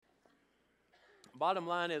Bottom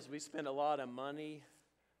line is we spend a lot of money,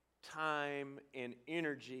 time, and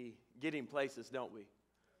energy getting places, don't we?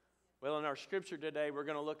 Well, in our scripture today, we're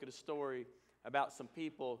going to look at a story about some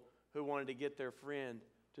people who wanted to get their friend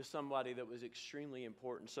to somebody that was extremely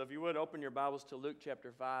important. So if you would, open your Bibles to Luke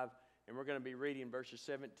chapter 5, and we're going to be reading verses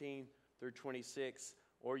 17 through 26,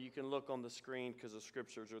 or you can look on the screen because the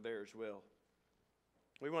scriptures are there as well.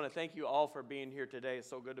 We want to thank you all for being here today. It's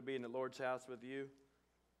so good to be in the Lord's house with you.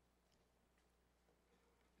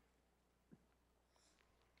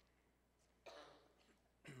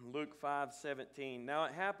 Luke 5:17. Now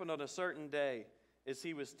it happened on a certain day, as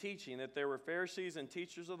he was teaching, that there were Pharisees and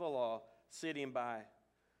teachers of the law sitting by,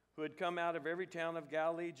 who had come out of every town of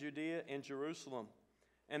Galilee, Judea, and Jerusalem.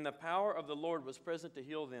 And the power of the Lord was present to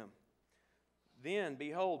heal them. Then,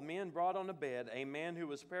 behold, men brought on a bed a man who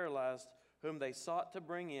was paralyzed, whom they sought to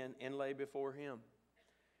bring in and lay before him.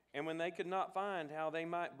 And when they could not find how they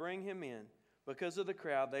might bring him in, because of the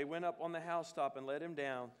crowd, they went up on the housetop and let him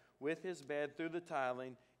down with his bed through the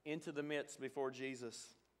tiling into the midst before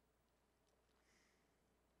Jesus.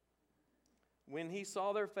 When he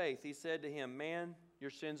saw their faith, he said to him, Man, your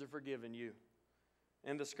sins are forgiven you.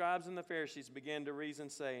 And the scribes and the Pharisees began to reason,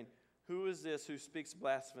 saying, Who is this who speaks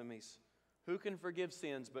blasphemies? Who can forgive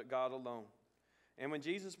sins but God alone? And when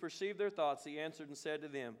Jesus perceived their thoughts, he answered and said to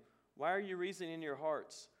them, Why are you reasoning in your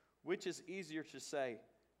hearts? Which is easier to say,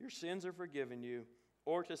 Your sins are forgiven you,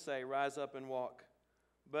 or to say, Rise up and walk?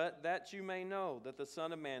 But that you may know that the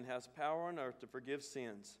Son of Man has power on earth to forgive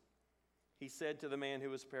sins. He said to the man who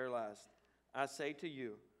was paralyzed, I say to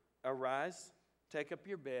you, arise, take up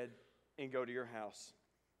your bed, and go to your house.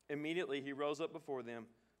 Immediately he rose up before them,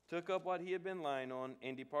 took up what he had been lying on,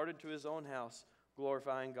 and departed to his own house,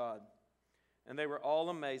 glorifying God. And they were all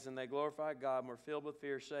amazed, and they glorified God and were filled with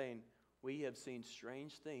fear, saying, We have seen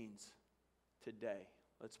strange things today.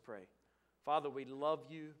 Let's pray. Father, we love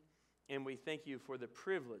you. And we thank you for the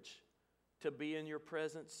privilege to be in your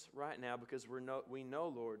presence right now, because we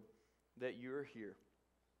know, Lord, that you're here.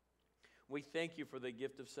 We thank you for the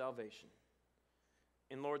gift of salvation.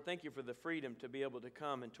 And Lord, thank you for the freedom to be able to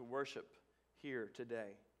come and to worship here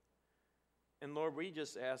today. And Lord, we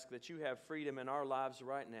just ask that you have freedom in our lives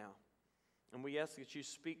right now. And we ask that you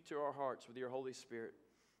speak to our hearts with your Holy Spirit.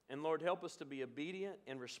 And Lord, help us to be obedient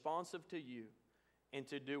and responsive to you and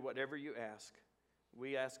to do whatever you ask.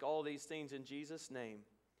 We ask all these things in Jesus' name.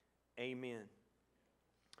 Amen.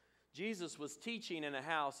 Jesus was teaching in a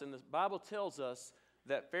house, and the Bible tells us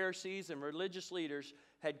that Pharisees and religious leaders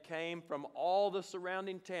had came from all the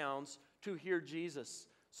surrounding towns to hear Jesus.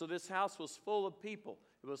 So this house was full of people.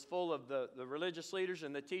 It was full of the religious leaders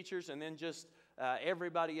and the teachers, and then just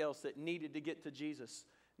everybody else that needed to get to Jesus.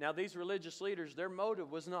 Now these religious leaders, their motive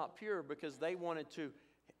was not pure, because they wanted to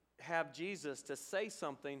have Jesus to say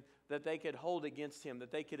something that they could hold against him,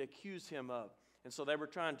 that they could accuse him of. And so they were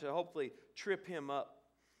trying to hopefully trip him up.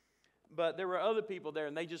 But there were other people there,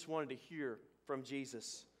 and they just wanted to hear from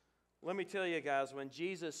Jesus. Let me tell you guys, when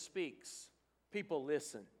Jesus speaks, people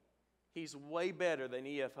listen. He's way better than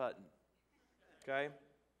E.F. Hutton. Okay?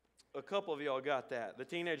 A couple of y'all got that. The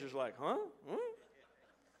teenagers are like, huh?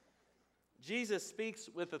 Jesus speaks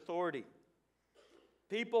with authority.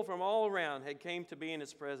 People from all around had came to be in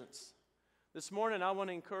his presence. This morning, I want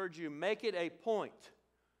to encourage you, make it a point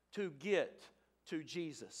to get to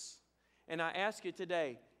Jesus. And I ask you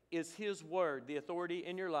today, is his word the authority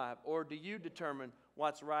in your life, or do you determine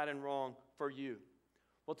what's right and wrong for you?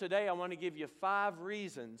 Well, today I want to give you 5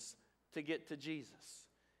 reasons to get to Jesus.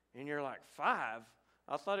 And you're like, 5?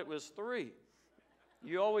 I thought it was 3.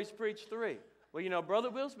 You always preach 3. Well, you know, Brother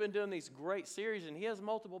Will's been doing these great series, and he has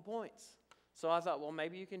multiple points. So I thought, well,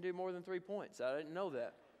 maybe you can do more than 3 points. I didn't know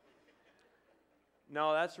that.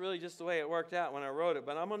 No, that's really just the way it worked out when I wrote it.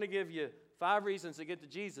 But I'm going to give you 5 reasons to get to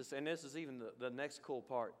Jesus, and this is even the next cool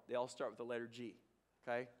part. They all start with the letter G,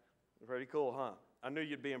 okay? Pretty cool, huh? I knew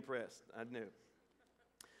you'd be impressed. I knew.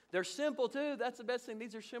 They're simple, too. That's the best thing.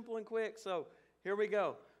 These are simple and quick. So here we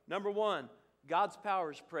go. Number 1, God's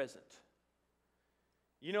power is present.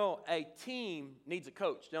 You know, a team needs a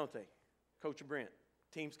coach, don't they? Coach Brent.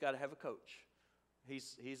 Team's got to have a coach.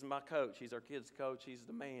 He's my coach. He's our kids' coach. He's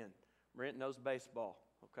the man. Brent knows baseball,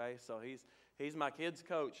 okay? So he's my kid's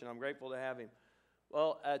coach, and I'm grateful to have him.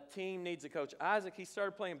 Well, a team needs a coach. Isaac, he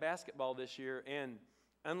started playing basketball this year, and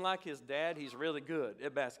unlike his dad, he's really good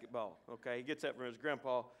at basketball, okay? He gets that from his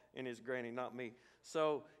grandpa and his granny, not me.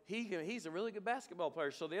 So he's a really good basketball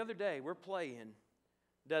player. So the other day, we're playing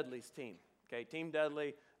Dudley's team, okay? Team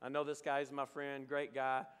Dudley. I know this guy's my friend, great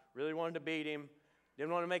guy. Really wanted to beat him.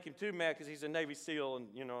 Didn't want to make him too mad because he's a Navy SEAL, and,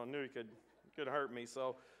 you know, I knew he could hurt me.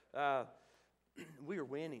 So we were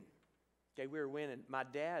winning. Okay, we were winning. My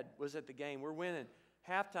dad was at the game. We're winning.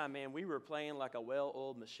 Halftime, man, we were playing like a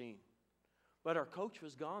well-oiled machine. But our coach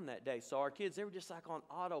was gone that day. So our kids, they were just like on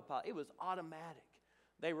autopilot. It was automatic.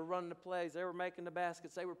 They were running the plays. They were making the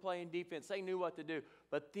baskets. They were playing defense. They knew what to do.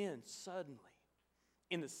 But then suddenly,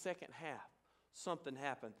 in the second half, something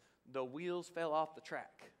happened. The wheels fell off the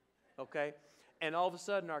track, okay? And all of a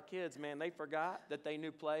sudden, our kids, man, they forgot that they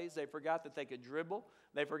knew plays. They forgot that they could dribble.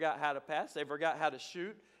 They forgot how to pass. They forgot how to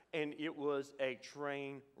shoot. And it was a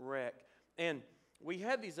train wreck. And we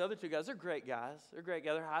had these other two guys. They're great guys. They're great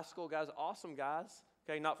guys. They're high school guys, awesome guys,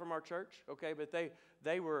 okay? Not from our church, okay? But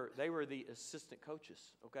they were the assistant coaches,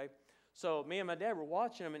 okay? So me and my dad were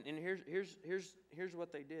watching them, and here's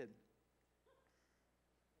what they did.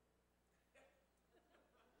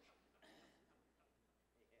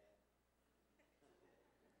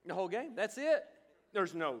 The whole game. That's it.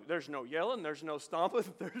 There's no yelling. There's no stomping.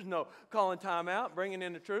 There's no calling timeout, bringing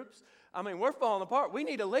in the troops. I mean, we're falling apart. We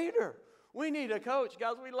need a leader. We need a coach.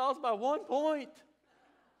 Guys, we lost by 1 point.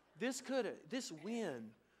 This win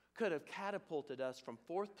could have catapulted us from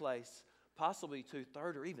fourth place possibly to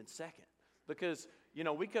third or even second. Because,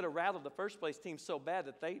 we could have rattled the first place team so bad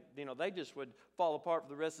that they just would fall apart for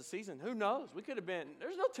the rest of the season. Who knows? We could have been,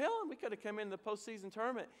 there's no telling. We could have come into the postseason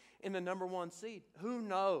tournament in the number 1 seed. Who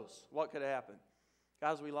knows what could have happened?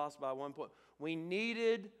 Guys, we lost by 1 point. We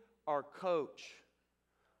needed our coach.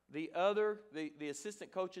 The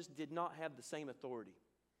assistant coaches did not have the same authority.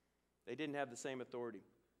 They didn't have the same authority.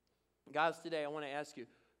 Guys, today I want to ask you,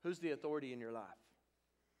 who's the authority in your life?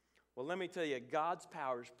 Well, let me tell you, God's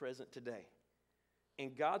power is present today.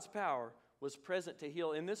 And God's power was present to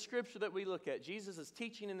heal. In this scripture that we look at, Jesus is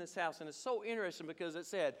teaching in this house, and it's so interesting because it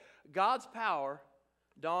said, God's power,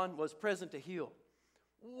 Don, was present to heal.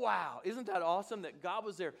 Wow, isn't that awesome that God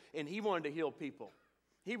was there and He wanted to heal people?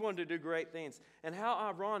 He wanted to do great things. And how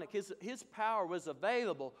ironic, his power was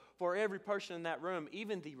available for every person in that room,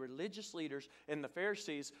 even the religious leaders and the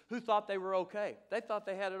Pharisees who thought they were okay. They thought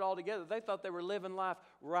they had it all together. They thought they were living life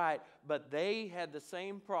right. But they had the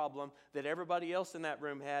same problem that everybody else in that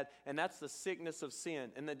room had, and that's the sickness of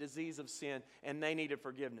sin and the disease of sin, and they needed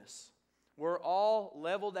forgiveness. We're all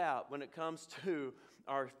leveled out when it comes to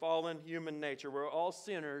our fallen human nature. We're all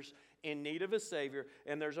sinners in need of a Savior,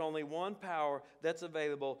 and there's only one power that's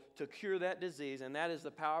available to cure that disease, and that is the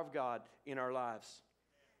power of God in our lives.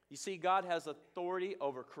 You see, God has authority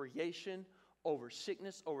over creation, over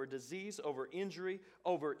sickness, over disease, over injury,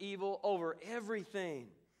 over evil, over everything.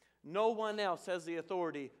 No one else has the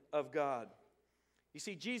authority of God. You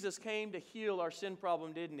see, Jesus came to heal our sin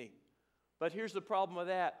problem, didn't He? But here's the problem with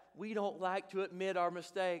that. We don't like to admit our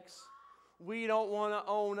mistakes. We don't want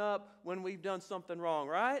to own up when we've done something wrong,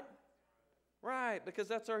 right? Right, because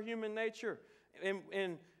that's our human nature.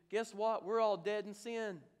 And guess what? We're all dead in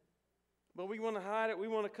sin. But we want to hide it. We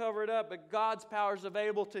want to cover it up. But God's power is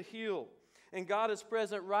available to heal. And God is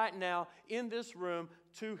present right now in this room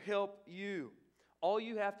to help you. All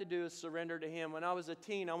you have to do is surrender to Him. When I was a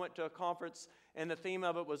teen, I went to a conference, and the theme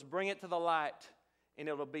of it was bring it to the light, and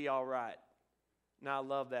it'll be all right. Now, I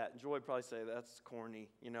love that. Joy would probably say that's corny,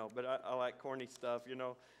 but I like corny stuff,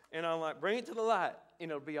 And I'm like, bring it to the light,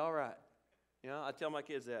 and it'll be all right. I tell my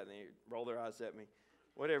kids that, and they roll their eyes at me.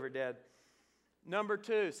 Whatever, Dad. Number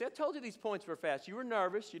 2. See, I told you these points were fast. You were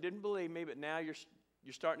nervous. You didn't believe me, but now you're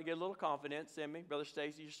starting to get a little confidence in me. Brother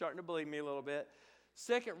Stacy, you're starting to believe me a little bit.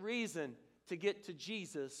 Second reason to get to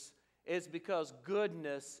Jesus is because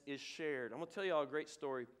goodness is shared. I'm going to tell you all a great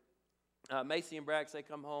story. Macy and Brax, they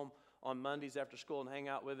come home on Mondays after school and hang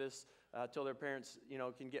out with us till their parents,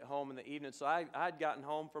 can get home in the evening. So I'd gotten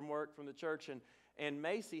home from work from the church, and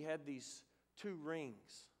Macy had these 2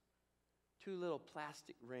 rings, 2 little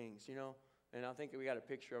plastic rings, and I think we got a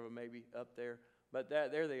picture of them maybe up there. But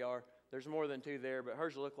there they are. There's more than 2 there, but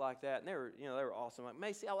hers looked like that, and they were awesome. Like,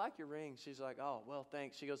 Macy, I like your rings. She's like, oh, well,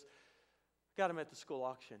 thanks. She goes, got them at the school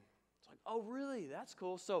auction. It's like, oh, really? That's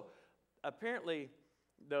cool. So apparently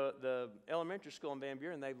the elementary school in Van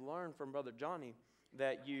Buren, they've learned from Brother Johnny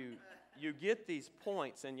that you get these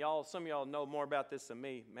points, and some of y'all know more about this than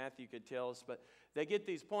me. Matthew could tell us, but they get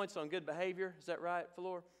these points on good behavior. Is that right,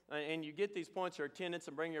 Flor? And you get these points for attendance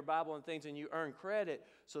and bring your Bible and things, and you earn credit.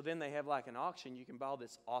 So then they have like an auction. You can buy all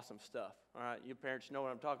this awesome stuff. All right, you parents know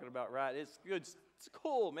what I'm talking about, right? It's good. It's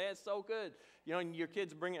cool, man. It's so good. And your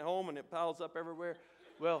kids bring it home, and it piles up everywhere.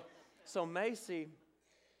 Well, so Macy,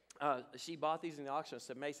 she bought these in the auction. I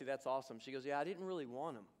said, Macy, that's awesome. She goes, yeah, I didn't really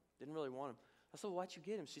want them. I said, well, why'd you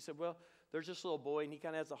get him? She said, well, there's this little boy, and he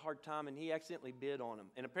kind of has a hard time, and he accidentally bid on them.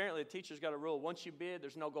 And apparently the teacher's got a rule. Once you bid,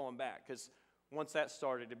 there's no going back because once that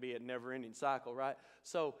started to be a never-ending cycle, right?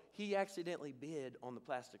 So he accidentally bid on the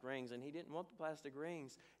plastic rings, and he didn't want the plastic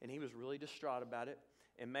rings, and he was really distraught about it.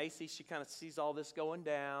 And Macy, she kind of sees all this going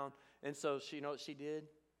down, and so you know what she did?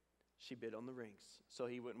 She bid on the rings. So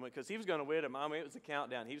he wouldn't win, because he was going to win them. I mean, it was a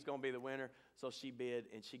countdown. He was going to be the winner, so she bid,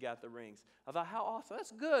 and she got the rings. I thought, how awesome.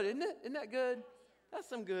 That's good, isn't it? Isn't that good? That's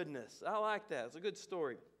some goodness. I like that. It's a good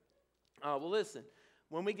story. Well, listen,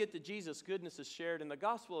 when we get to Jesus, goodness is shared. In the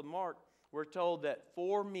Gospel of Mark, we're told that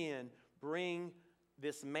 4 men bring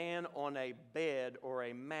this man on a bed or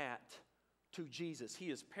a mat to Jesus. He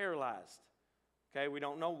is paralyzed. Okay, we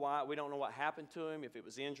don't know why. We don't know what happened to him, if it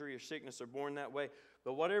was injury or sickness or born that way.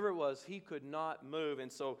 But whatever it was, he could not move.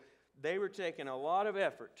 And so they were taking a lot of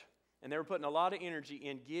effort, and they were putting a lot of energy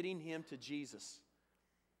in getting him to Jesus.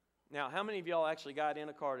 Now, how many of y'all actually got in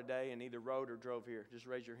a car today and either rode or drove here? Just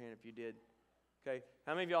raise your hand if you did. Okay.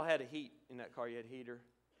 How many of y'all had a heat in that car? You had a heater?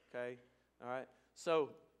 Okay. All right. So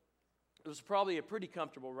it was probably a pretty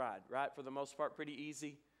comfortable ride, right? For the most part, pretty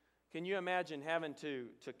easy. Can you imagine having to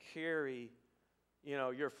carry, you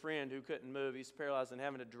know, your friend who couldn't move, he's paralyzed, and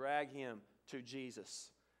having to drag him to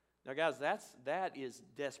Jesus? Now, guys, that is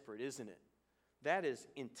desperate, isn't it? That is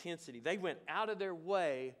intensity. They went out of their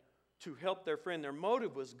way to help their friend. Their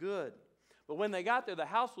motive was good. But when they got there, the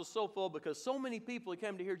house was so full because so many people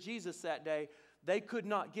came to hear Jesus that day, they could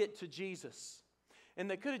not get to Jesus. And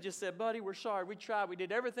they could have just said, buddy, we're sorry. We tried. We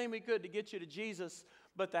did everything we could to get you to Jesus,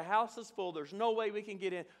 but the house is full. There's no way we can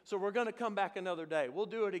get in, so we're going to come back another day. We'll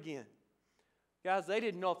do it again. Guys, they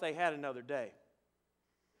didn't know if they had another day.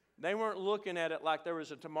 They weren't looking at it like there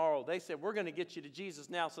was a tomorrow. They said, we're going to get you to Jesus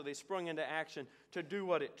now, so they sprung into action to do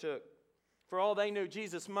what it took. For all they knew,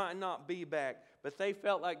 Jesus might not be back, but they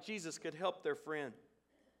felt like Jesus could help their friend.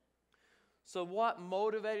 So what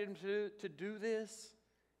motivated them to do this?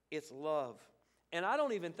 It's love. And I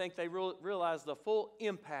don't even think they realized the full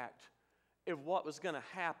impact of what was going to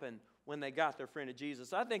happen when they got their friend to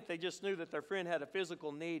Jesus. I think they just knew that their friend had a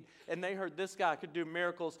physical need, and they heard this guy could do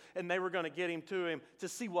miracles, and they were going to get him to him to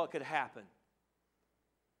see what could happen.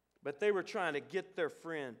 But they were trying to get their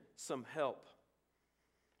friend some help.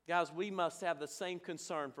 Guys, we must have the same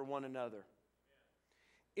concern for one another.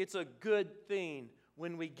 It's a good thing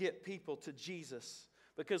when we get people to Jesus,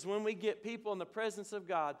 because when we get people in the presence of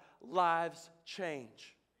God, lives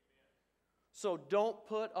change. So don't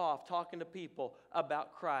put off talking to people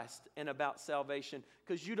about Christ and about salvation,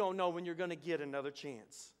 because you don't know when you're going to get another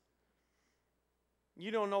chance.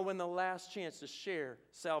 You don't know when the last chance to share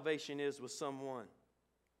salvation is with someone.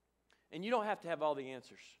 And you don't have to have all the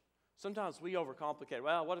answers. Sometimes we overcomplicate it.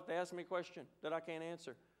 Well, what if they ask me a question that I can't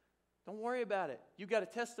answer? Don't worry about it. You got a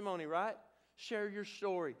testimony, right? Share your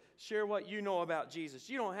story. Share what you know about Jesus.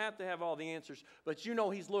 You don't have to have all the answers, but you know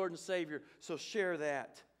He's Lord and Savior, so share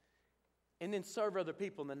that. And then serve other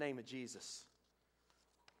people in the name of Jesus.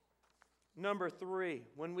 Number 3,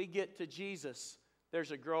 when we get to Jesus, there's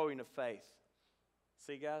a growing of faith.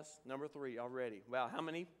 See, guys? Number 3 already. Wow, how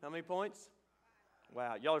many points?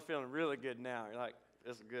 Wow, y'all are feeling really good now. You're like,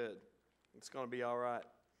 this is good. It's going to be all right.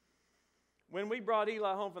 When we brought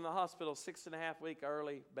Eli home from the hospital, 6.5 week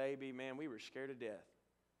early baby, man, we were scared to death.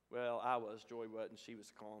 Well, I was. Joy wasn't. She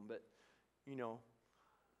was calm. But, you know,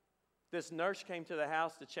 this nurse came to the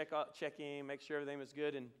house to check in, make sure everything was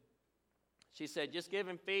good. And she said, just give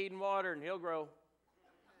him feed and water and he'll grow.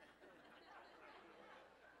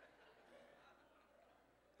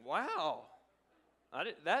 Wow.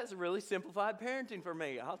 That's really simplified parenting for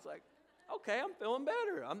me. I was like, okay, I'm feeling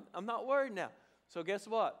better. I'm not worried now. So guess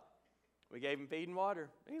what? We gave him feed and water.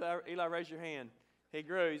 Eli, raise your hand. He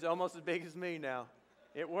grew. He's almost as big as me now.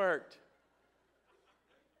 It worked.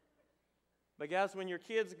 But guys, when your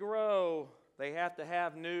kids grow, they have to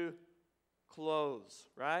have new clothes,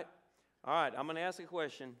 right? All right, I'm going to ask a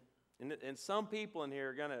question. And some people in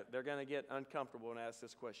here they're going to get uncomfortable when I ask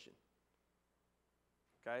this question.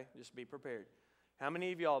 Okay? Just be prepared. How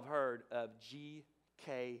many of y'all have heard of GKS?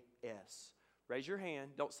 Raise your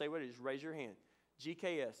hand. Don't say what it is. Raise your hand.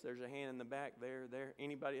 GKS. There's a hand in the back there.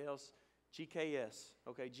 Anybody else? GKS.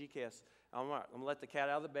 Okay, GKS. I'm going to let the cat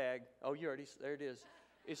out of the bag. Oh, there it is.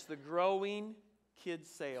 It's the Growing Kids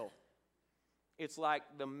Sale. It's like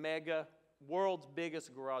the world's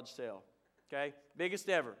biggest garage sale. Okay? Biggest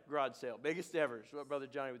ever garage sale. Biggest ever is what Brother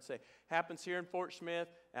Johnny would say. Happens here in Fort Smith,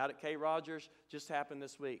 out at K. Rogers. Just happened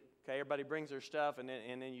this week. Okay? Everybody brings their stuff, and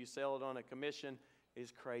then you sell it on a commission.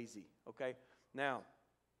 It's crazy. Okay? Now,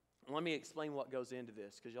 let me explain what goes into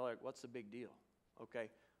this, because y'all are like, what's the big deal? Okay?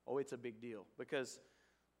 Oh, it's a big deal. Because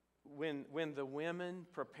when the women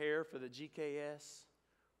prepare for the GKS,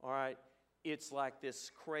 all right, it's like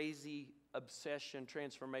this crazy obsession,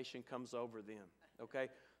 transformation comes over them. Okay?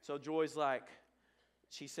 So Joy's like,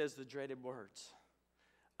 she says the dreaded words.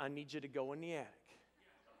 I need you to go in the attic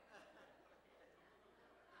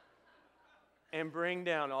and bring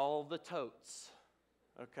down all the totes,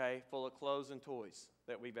 okay, full of clothes and toys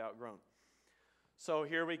that we've outgrown. So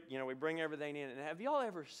here we bring everything in. And have you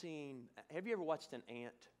ever watched an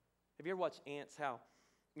ant? Have you ever watched ants, how,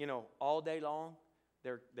 all day long,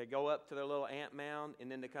 they go up to their little ant mound, and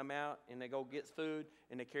then they come out, and they go get food,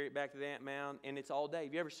 and they carry it back to the ant mound, and it's all day.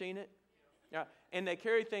 Have you ever seen it? Yeah. And they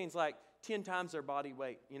carry things like 10 times their body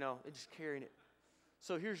weight, they're just carrying it.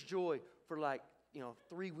 So here's Joy for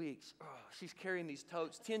 3 weeks. Oh, she's carrying these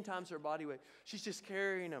totes 10 times her body weight. She's just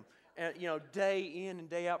carrying them, day in and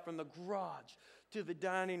day out from the garage to the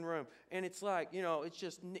dining room. And it's like,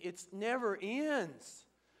 it's never ends.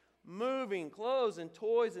 Moving clothes and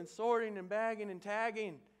toys and sorting and bagging and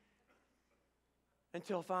tagging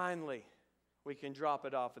until finally we can drop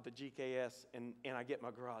it off at the GKS and I get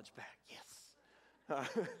my garage back. Yes.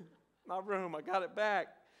 My room, I got it back.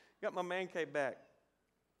 Got my man cave back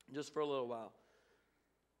just for a little while.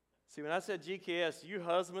 See, when I said GKS, you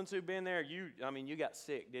husbands who've been there, you got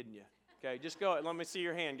sick, didn't you? Okay, just go ahead. Let me see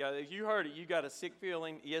your hand, guys. If you heard it, you got a sick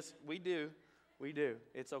feeling. Yes, we do. We do.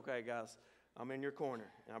 It's okay, guys. I'm in your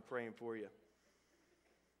corner, and I'm praying for you.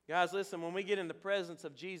 Guys, listen, when we get in the presence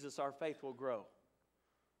of Jesus, our faith will grow.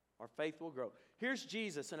 Our faith will grow. Here's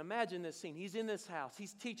Jesus, and imagine this scene. He's in this house.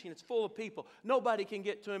 He's teaching. It's full of people. Nobody can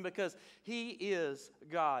get to him because he is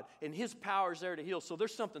God, and his power is there to heal. So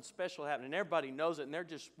there's something special happening. Everybody knows it, and they're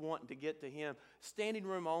just wanting to get to him. Standing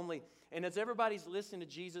room only. And as everybody's listening to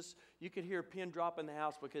Jesus, you could hear a pin drop in the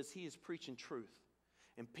house because he is preaching truth.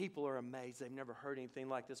 And people are amazed. They've never heard anything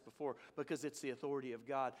like this before because it's the authority of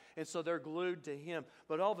God. And so they're glued to him.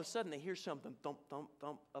 But all of a sudden, they hear something thump, thump,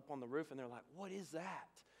 thump up on the roof, and they're like, what is that?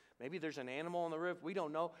 Maybe there's an animal on the roof. We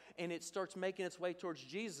don't know. And it starts making its way towards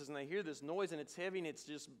Jesus. And they hear this noise, and it's heavy, and it's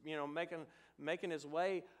just, making its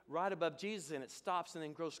way right above Jesus. And it stops and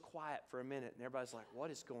then grows quiet for a minute. And everybody's like,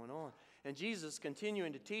 what is going on? And Jesus is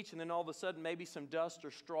continuing to teach. And then all of a sudden, maybe some dust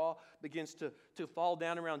or straw begins to fall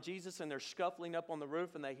down around Jesus. And they're scuffling up on the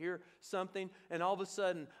roof, and they hear something. And all of a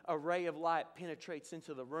sudden, a ray of light penetrates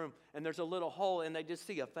into the room. And there's a little hole, and they just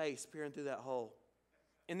see a face peering through that hole.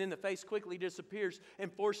 And then the face quickly disappears, and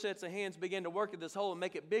 4 sets of hands begin to work at this hole and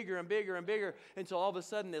make it bigger and bigger and bigger until all of a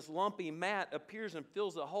sudden this lumpy mat appears and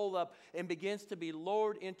fills the hole up and begins to be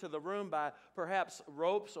lowered into the room by perhaps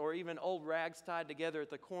ropes or even old rags tied together at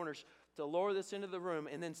the corners to lower this into the room.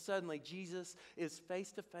 And then suddenly Jesus is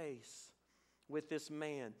face to face with this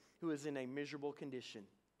man who is in a miserable condition.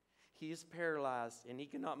 He is paralyzed and he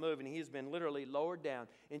cannot move, and he has been literally lowered down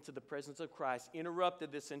into the presence of Christ,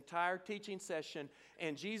 interrupted this entire teaching session,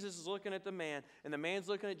 and Jesus is looking at the man, and the man's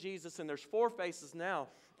looking at Jesus, and there's 4 faces now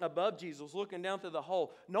above Jesus looking down through the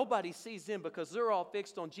hole. Nobody sees them because they're all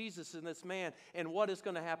fixed on Jesus and this man and what is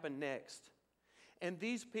going to happen next. And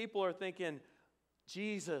these people are thinking,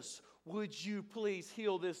 Jesus, would you please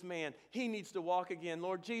heal this man? He needs to walk again.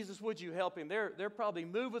 Lord Jesus, would you help him? They're probably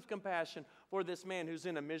moved with compassion for this man who's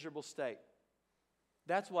in a miserable state.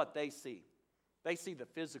 That's what they see. They see the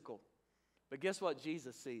physical. But guess what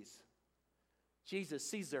Jesus sees? Jesus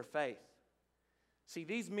sees their faith. See,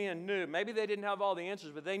 these men knew, maybe they didn't have all the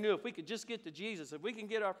answers, but they knew if we could just get to Jesus, if we can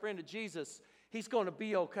get our friend to Jesus, he's going to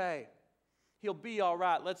be okay. He'll be all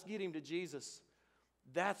right. Let's get him to Jesus.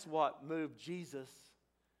 That's what moved Jesus.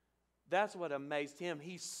 That's what amazed him.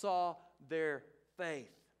 He saw their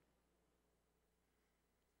faith.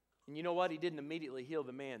 And you know what? He didn't immediately heal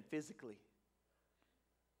the man physically.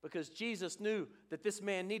 Because Jesus knew that this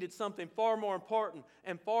man needed something far more important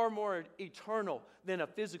and far more eternal than a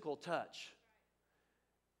physical touch.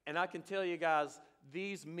 And I can tell you guys,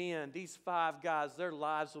 these men, these 5 guys, their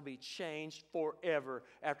lives will be changed forever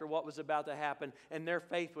after what was about to happen. And their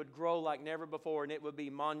faith would grow like never before, and it would be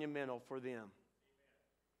monumental for them.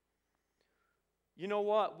 You know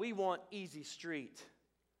what? We want easy street,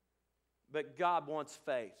 but God wants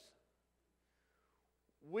faith.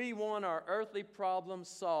 We want our earthly problems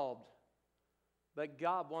solved, but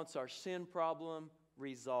God wants our sin problem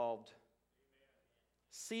resolved.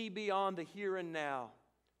 See beyond the here and now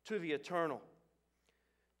to the eternal.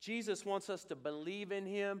 Jesus wants us to believe in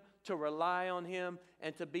him, to rely on him,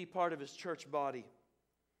 and to be part of his church body.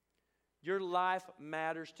 Your life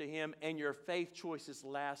matters to him, and your faith choices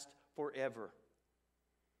last forever.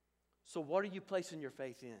 So what are you placing your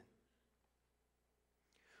faith in?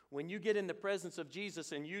 When you get in the presence of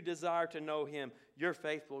Jesus and you desire to know him, your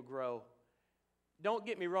faith will grow. Don't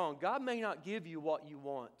get me wrong. God may not give you what you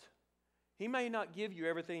want. He may not give you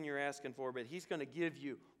everything you're asking for, but He's going to give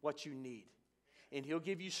you what you need. And He'll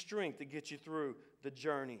give you strength to get you through the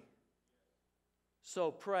journey. So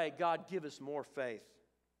pray, God, give us more faith.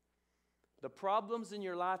 The problems in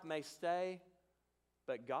your life may stay,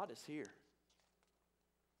 but God is here.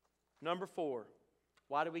 Number 4,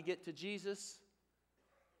 why do we get to Jesus?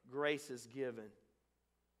 Grace is given.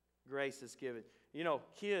 Grace is given. You know,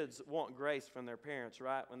 kids want grace from their parents,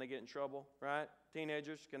 right? When they get in trouble, right?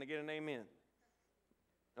 Teenagers, can I get an amen?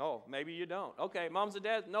 Oh, maybe you don't. Okay, moms and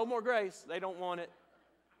dads, no more grace. They don't want it.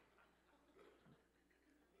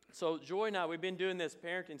 So Joy and I, we've been doing this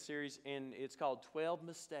parenting series, and it's called 12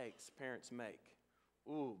 Mistakes Parents Make.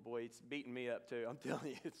 Ooh, boy, it's beating me up too. I'm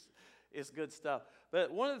telling you, it's good stuff.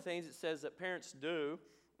 But one of the things it says that parents do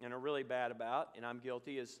and are really bad about, and I'm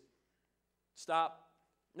guilty, is stop.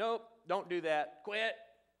 Nope, don't do that. Quit.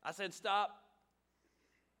 I said stop.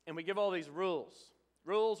 And we give all these rules.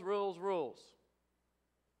 Rules.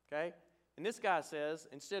 Okay? And this guy says,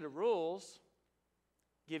 instead of rules,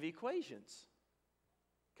 give equations.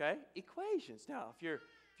 Okay? Equations. Now, if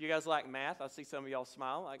you guys like math, I see some of y'all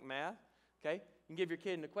smile like math. Okay? You can give your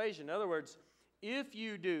kid an equation. In other words, if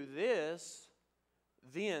you do this,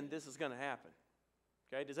 then this is going to happen.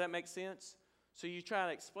 Okay? Does that make sense? So you try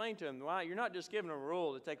to explain to them why you're not just giving them a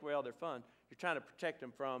rule to take away all their fun. You're trying to protect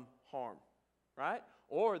them from harm. Right?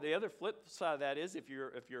 Or the other flip side of that is if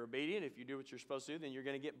you're obedient, if you do what you're supposed to do, then you're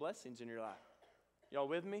going to get blessings in your life. Y'all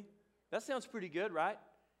with me? That sounds pretty good, right?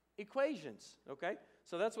 Equations, okay?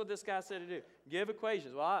 So that's what this guy said to do. Give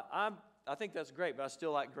equations. Well, I think that's great, but I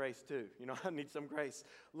still like grace too. You know, I need some grace.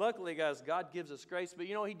 Luckily, guys, God gives us grace, but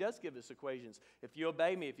you know, He does give us equations. If you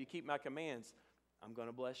obey me, if you keep my commands, I'm going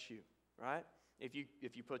to bless you, right? If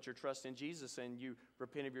you put your trust in Jesus and you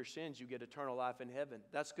repent of your sins, you get eternal life in heaven.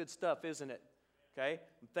 That's good stuff, isn't it? Okay?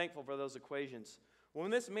 I'm thankful for those equations. Well,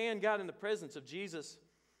 when this man got in the presence of Jesus,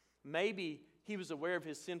 maybe he was aware of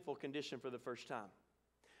his sinful condition for the first time.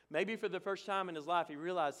 Maybe for the first time in his life, he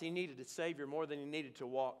realized he needed a Savior more than he needed to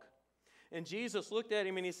walk. And Jesus looked at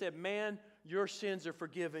him and He said, man, your sins are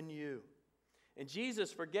forgiven you. And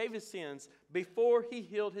Jesus forgave his sins before He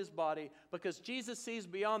healed his body, because Jesus sees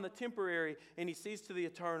beyond the temporary and He sees to the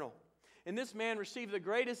eternal. And this man received the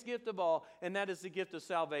greatest gift of all, and that is the gift of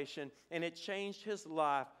salvation. And it changed his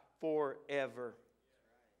life forever.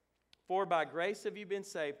 For by grace have you been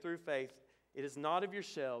saved through faith. It is not of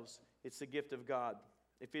yourselves, it's the gift of God.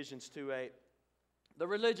 Ephesians 2:8. The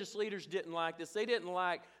religious leaders didn't like this. They didn't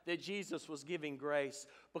like that Jesus was giving grace,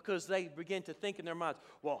 because they began to think in their minds,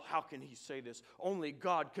 well, how can He say this? Only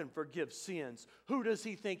God can forgive sins. Who does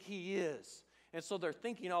He think He is? And so they're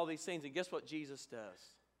thinking all these things, and guess what Jesus does?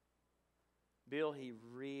 Bill, He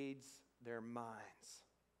reads their minds.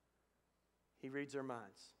 He reads their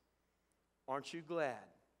minds. Aren't you glad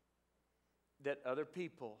that other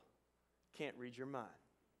people can't read your mind?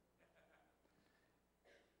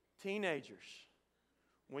 Teenagers,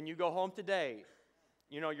 when you go home today,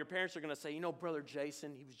 you know, your parents are going to say, you know, Brother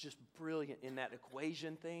Jason, he was just brilliant in that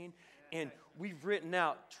equation thing. And we've written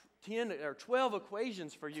out 10 or 12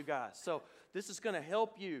 equations for you guys. So this is going to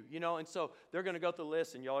help you, you know. And so they're going to go through the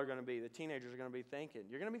list, and y'all are going to be, the teenagers are going to be thinking.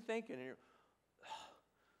 You're going to be thinking, and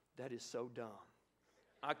that is so dumb.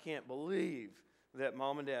 I can't believe that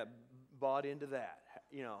Mom and Dad bought into that.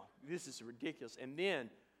 You know, this is ridiculous. And then,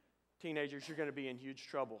 teenagers, you're going to be in huge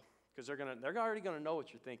trouble, because they're already going to know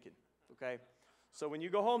what you're thinking, okay? So when you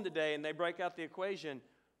go home today and they break out the equation,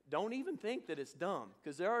 don't even think that it's dumb,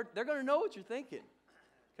 because they're going to know what you're thinking,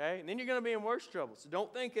 okay? And then you're going to be in worse trouble. So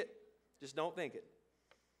don't think it. Just don't think it.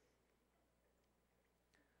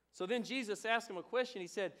 So then Jesus asked him a question. He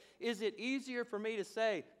said, is it easier for me to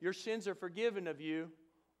say, your sins are forgiven of you,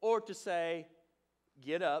 or to say,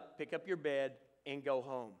 get up, pick up your bed, and go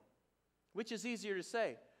home? Which is easier to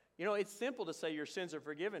say? You know, it's simple to say your sins are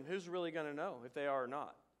forgiven. Who's really going to know if they are or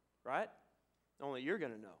not, right? Only you're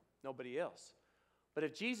going to know, nobody else. But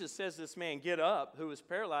if Jesus says this man, get up, who was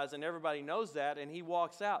paralyzed, and everybody knows that, and he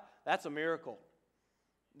walks out, that's a miracle.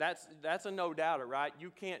 That's a no-doubter, right?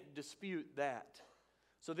 You can't dispute that.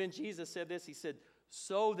 So then Jesus said this. He said,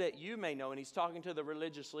 so that you may know, and he's talking to the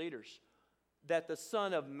religious leaders, that the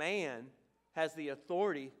Son of Man has the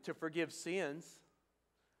authority to forgive sins.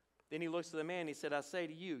 Then he looks to the man and he said, I say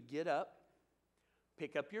to you, get up,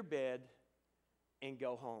 pick up your bed, and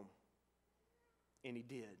go home. And he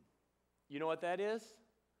did. You know what that is?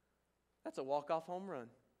 That's a walk-off home run.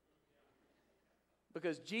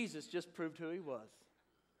 Because Jesus just proved who He was.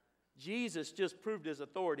 Jesus just proved His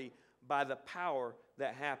authority by the power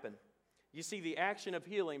that happened. You see, the action of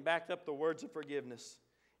healing backed up the words of forgiveness.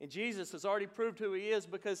 And Jesus has already proved who He is,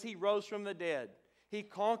 because He rose from the dead. He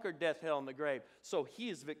conquered death, hell, and the grave. So he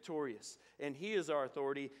is victorious, and he is our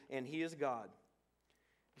authority, and he is God.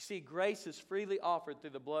 You see, grace is freely offered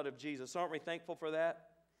through the blood of Jesus. Aren't we thankful for that?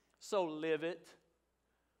 So live it.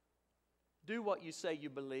 Do what you say you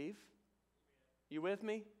believe. You with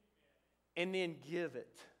me? And then give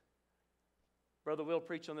it. Brother Will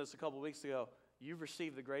preached on this a couple weeks ago. You've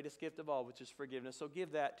received the greatest gift of all, which is forgiveness. So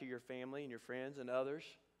give that to your family and your friends and others.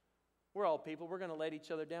 We're all people. We're going to let each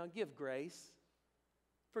other down. Give grace.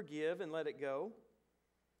 Forgive and let it go.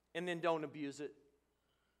 And then don't abuse it.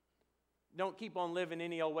 Don't keep on living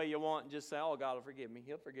any old way you want and just say, oh, God will forgive me.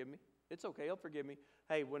 He'll forgive me. It's okay. He'll forgive me.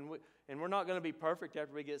 Hey, we're not going to be perfect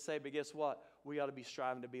after we get saved, but guess what? We ought to be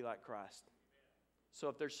striving to be like Christ. So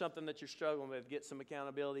if there's something that you're struggling with, get some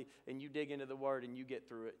accountability, and you dig into the Word and you get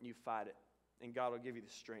through it and you fight it, and God will give you the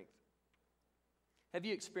strength. Have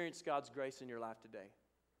you experienced God's grace in your life today?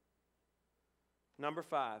 Number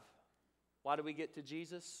 5, why do we get to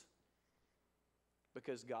Jesus?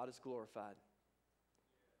 Because God is glorified.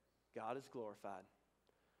 God is glorified.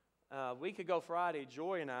 A week ago Friday,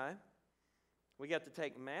 Joy and I, we got to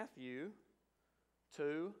take Matthew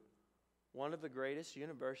to one of the greatest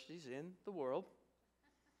universities in the world,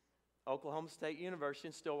 Oklahoma State University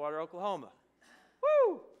in Stillwater, Oklahoma.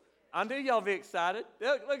 Woo! I knew y'all be excited.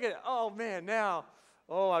 Look at it. Oh, man, now.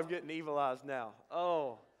 Oh, I'm getting evil eyes now.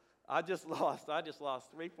 Oh, I just lost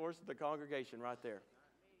 3/4 of the congregation right there.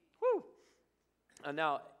 Woo! And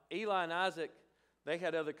now, Eli and Isaac, they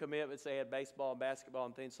had other commitments. They had baseball and basketball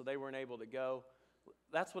and things, so they weren't able to go.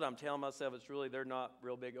 That's what I'm telling myself. It's really, they're not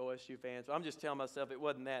real big OSU fans. I'm just telling myself it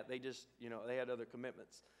wasn't that. They just, they had other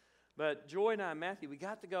commitments. But Joy and I, Matthew, we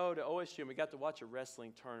got to go to OSU and we got to watch a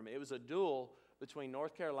wrestling tournament. It was a duel between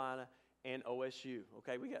North Carolina and OSU.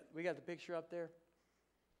 Okay, we got the picture up there.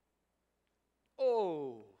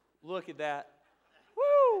 Oh, look at that.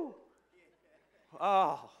 Woo!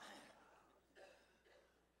 Oh.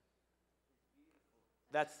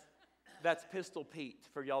 That's Pistol Pete,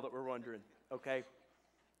 for y'all that were wondering, okay?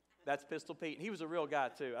 That's Pistol Pete. He was a real guy,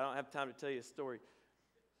 too. I don't have time to tell you his story.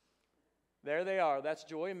 There they are. That's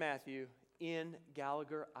Joy and Matthew in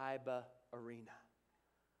Gallagher-Iba Arena.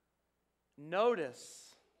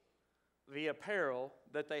 Notice the apparel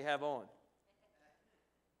that they have on.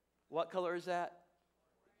 What color is that?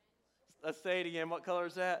 Let's say it again. What color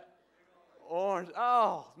is that? Orange.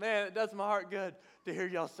 Oh, man, it does my heart good to hear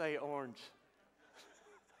y'all say orange.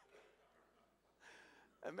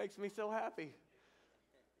 That makes me so happy.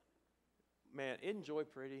 Man, isn't Joy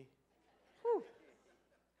pretty? Whew.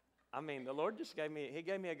 I mean, the Lord just gave me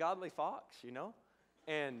a godly fox,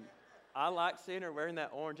 And I like seeing her wearing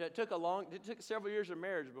that orange. It took several years of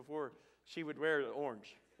marriage before she would wear the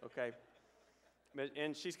orange, okay?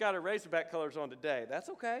 And she's got her Razorback colors on today. That's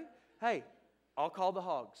okay. Hey, I'll call the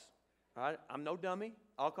Hogs, all right? I'm no dummy.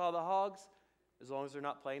 I'll call the Hogs as long as they're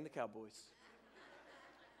not playing the Cowboys.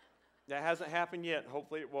 That hasn't happened yet.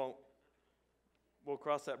 Hopefully it won't. We'll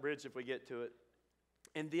cross that bridge if we get to it.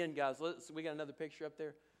 And then, guys, we got another picture up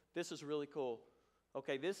there. This is really cool.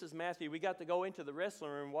 Okay, this is Matthew. We got to go into the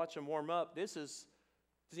wrestling room and watch him warm up. Does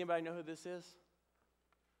anybody know who this is?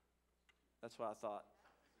 That's what I thought.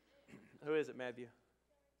 Who is it, Matthew?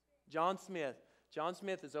 John Smith. John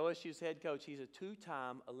Smith is OSU's head coach. He's a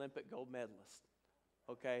 2-time Olympic gold medalist.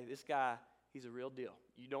 Okay, this guy, he's a real deal.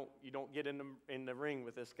 You don't get in the ring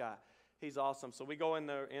with this guy. He's awesome. So we go in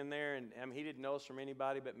there, and he didn't know us from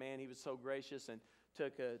anybody, but man, he was so gracious and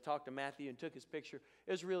talked to Matthew and took his picture.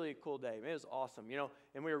 It was really a cool day. It was awesome,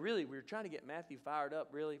 And we were trying to get Matthew fired up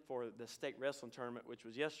really for the state wrestling tournament, which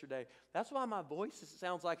was yesterday. That's why my voice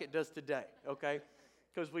sounds like it does today, okay?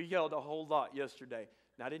 Because we yelled a whole lot yesterday.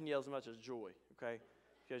 Now I didn't yell as much as Joy, okay?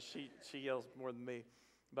 Because she yells more than me.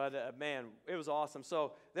 But, man, it was awesome.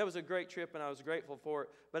 So that was a great trip, and I was grateful for it.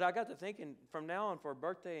 But I got to thinking, from now on for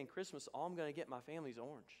birthday and Christmas, all I'm going to get my family's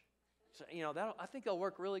orange. So, I think it'll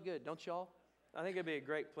work really good, don't y'all? I think it'd be a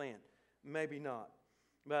great plan. Maybe not.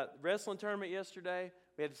 But wrestling tournament yesterday,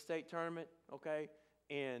 we had the state tournament, okay?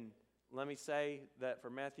 And let me say that for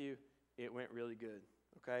Matthew, it went really good,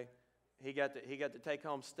 okay? He got to take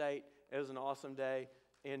home state. It was an awesome day.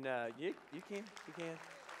 And you can.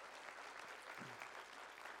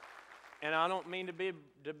 And I don't mean to be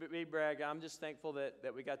brag. I'm just thankful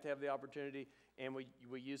that we got to have the opportunity, and we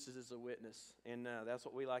use this as a witness. And that's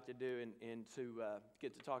what we like to do, and to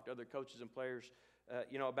get to talk to other coaches and players,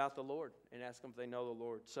 about the Lord and ask them if they know the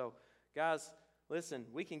Lord. So, guys, listen,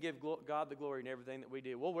 we can give God the glory in everything that we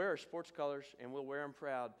do. We'll wear our sports colors, and we'll wear them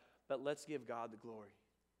proud, but let's give God the glory,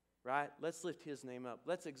 right? Let's lift His name up.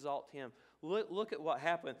 Let's exalt Him. Look at what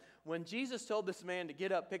happened. When Jesus told this man to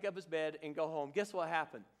get up, pick up his bed, and go home, guess what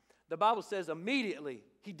happened? The Bible says immediately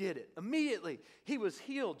he did it. Immediately he was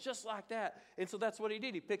healed just like that. And so that's what he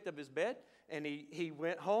did. He picked up his bed and he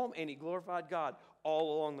went home and he glorified God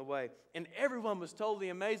all along the way. And everyone was totally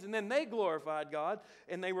amazed. And then they glorified God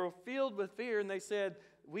and they were filled with fear and they said,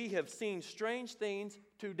 we have seen strange things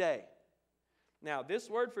today. Now, this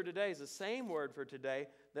word for today is the same word for today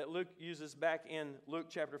that Luke uses back in Luke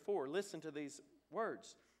chapter 4. Listen to these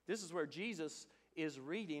words. This is where Jesus is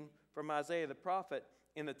reading from Isaiah the prophet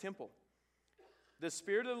in the temple. The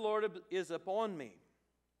Spirit of the Lord is upon me,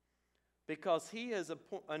 because He has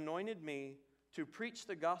anointed me to preach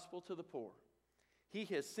the gospel to the poor. He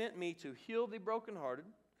has sent me to heal the brokenhearted,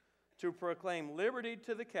 to proclaim liberty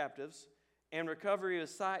to the captives, and recovery of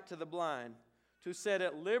sight to the blind, to set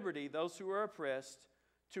at liberty those who are oppressed,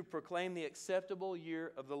 to proclaim the acceptable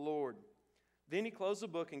year of the Lord. Then he closed the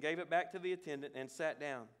book and gave it back to the attendant and sat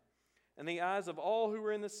down. And the eyes of all who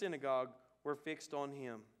were in the synagogue were fixed on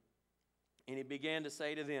him. And he began to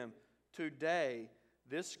say to them, today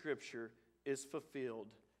this scripture is fulfilled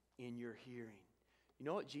in your hearing. You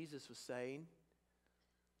know what Jesus was saying?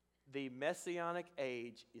 The messianic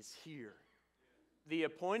age is here. The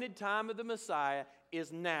appointed time of the Messiah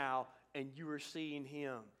is now, and you are seeing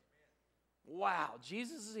him. Wow,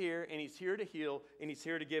 Jesus is here, and he's here to heal, and he's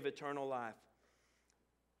here to give eternal life.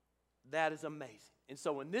 That is amazing. And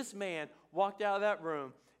so when this man walked out of that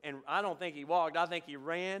room, and I don't think he walked, I think he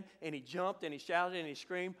ran, and he jumped, and he shouted, and he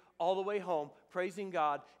screamed all the way home, praising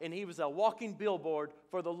God, and he was a walking billboard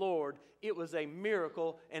for the Lord. It was a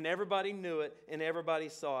miracle, and everybody knew it, and everybody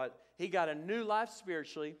saw it. He got a new life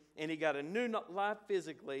spiritually, and he got a new life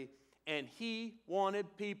physically, and he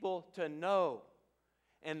wanted people to know.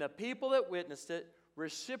 And the people that witnessed it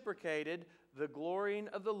reciprocated the glorying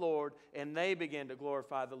of the Lord, and they began to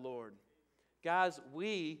glorify the Lord. Guys,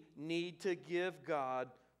 we need to give God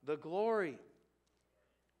the glory.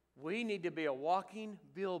 We need to be a walking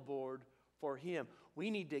billboard for him. We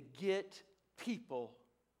need to get people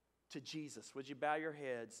to Jesus. Would you bow your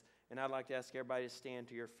heads? And I'd like to ask everybody to stand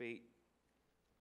to your feet.